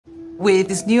With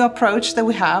this new approach that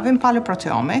we have in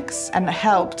palaeoproteomics and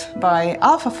helped by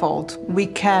AlphaFold, we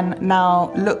can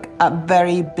now look at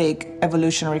very big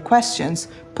evolutionary questions,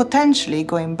 potentially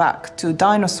going back to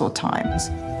dinosaur times.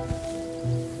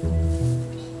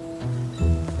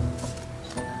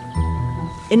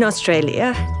 In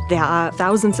Australia, there are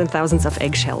thousands and thousands of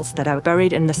eggshells that are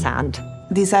buried in the sand.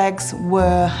 These eggs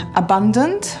were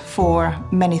abundant for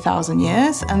many thousand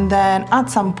years, and then at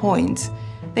some point,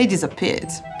 they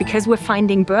disappeared. Because we're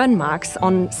finding burn marks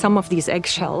on some of these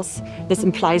eggshells, this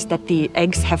implies that the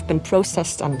eggs have been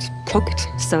processed and cooked.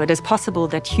 So it is possible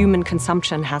that human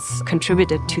consumption has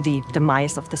contributed to the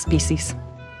demise of the species.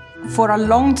 For a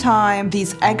long time,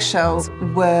 these eggshells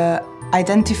were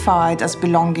identified as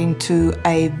belonging to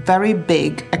a very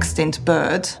big extinct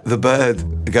bird. The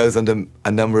bird goes under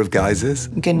a number of guises.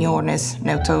 Genyornis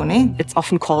newtoni. It's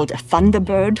often called a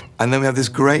thunderbird. And then we have this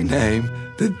great name,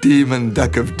 the demon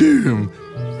duck of doom.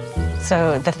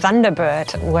 So the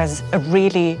thunderbird was a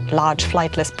really large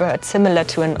flightless bird, similar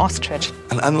to an ostrich.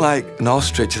 And unlike an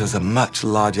ostrich, it has a much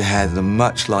larger head and a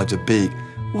much larger beak.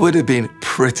 Would have been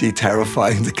pretty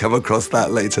terrifying to come across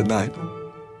that late at night.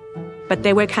 But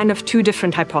there were kind of two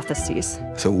different hypotheses.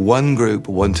 So one group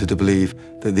wanted to believe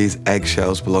that these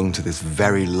eggshells belonged to this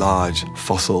very large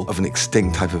fossil of an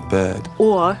extinct type of bird.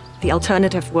 Or the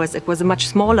alternative was it was a much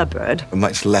smaller bird. A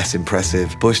much less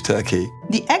impressive bush turkey.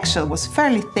 The eggshell was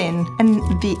fairly thin, and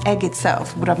the egg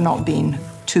itself would have not been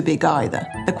too big either.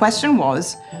 The question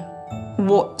was,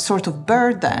 what sort of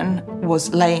bird then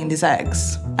was laying these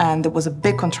eggs? And there was a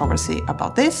big controversy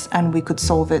about this, and we could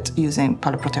solve it using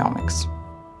palaeoproteomics.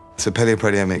 So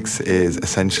palaeoproteomics is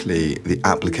essentially the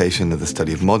application of the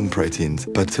study of modern proteins,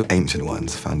 but to ancient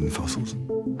ones found in fossils.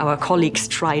 Our colleagues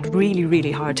tried really,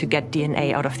 really hard to get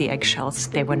DNA out of the eggshells.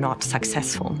 They were not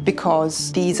successful.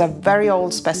 Because these are very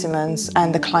old specimens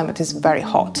and the climate is very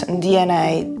hot, and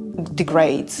DNA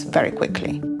degrades very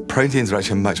quickly. Proteins are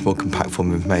actually a much more compact form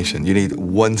of information. You need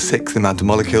 1/6 the amount of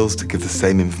molecules to give the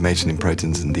same information in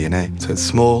proteins and DNA. So it's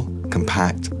small,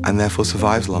 compact, and therefore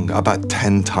survives longer, about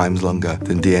 10 times longer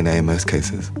than DNA in most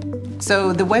cases.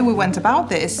 So the way we went about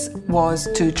this was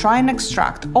to try and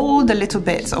extract all the little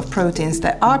bits of proteins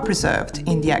that are preserved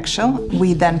in the eggshell.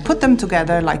 We then put them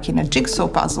together like in a jigsaw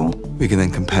puzzle. We can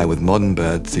then compare with modern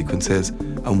bird sequences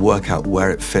and work out where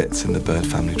it fits in the bird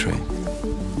family tree.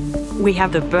 We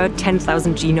have the Bird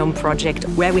 10,000 Genome Project,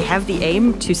 where we have the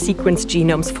aim to sequence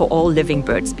genomes for all living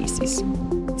bird species.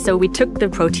 So we took the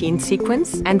protein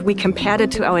sequence and we compared it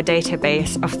to our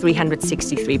database of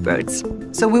 363 birds.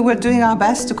 So we were doing our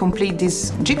best to complete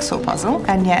this jigsaw puzzle,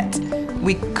 and yet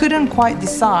we couldn't quite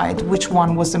decide which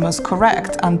one was the most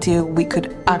correct until we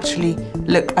could actually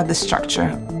look at the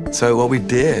structure. So what we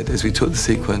did is we took the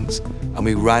sequence and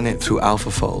we ran it through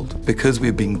AlphaFold. Because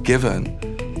we've been given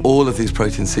all of these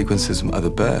protein sequences from other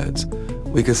birds,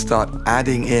 we could start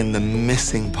adding in the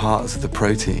missing parts of the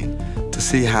protein to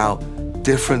see how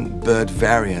different bird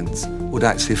variants would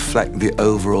actually affect the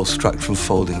overall structural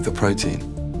folding of the protein.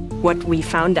 What we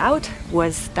found out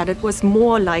was that it was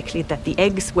more likely that the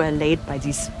eggs were laid by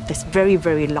this very,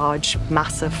 very large,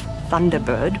 massive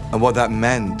thunderbird. And what that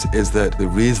meant is that the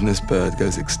reason this bird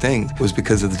goes extinct was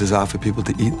because of the desire for people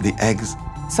to eat the eggs.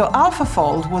 So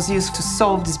AlphaFold was used to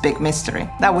solve this big mystery.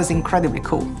 That was incredibly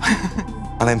cool.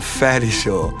 And I'm fairly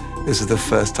sure this is the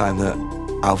first time that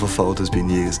AlphaFold has been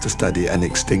used to study an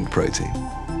extinct protein.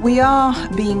 We are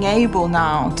being able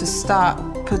now to start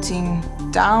putting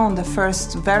down the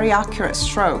first very accurate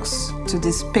strokes to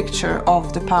this picture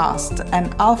of the past,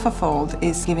 and AlphaFold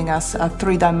is giving us a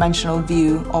three-dimensional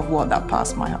view of what that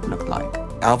past might have looked like.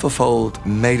 AlphaFold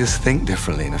made us think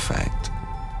differently, in effect.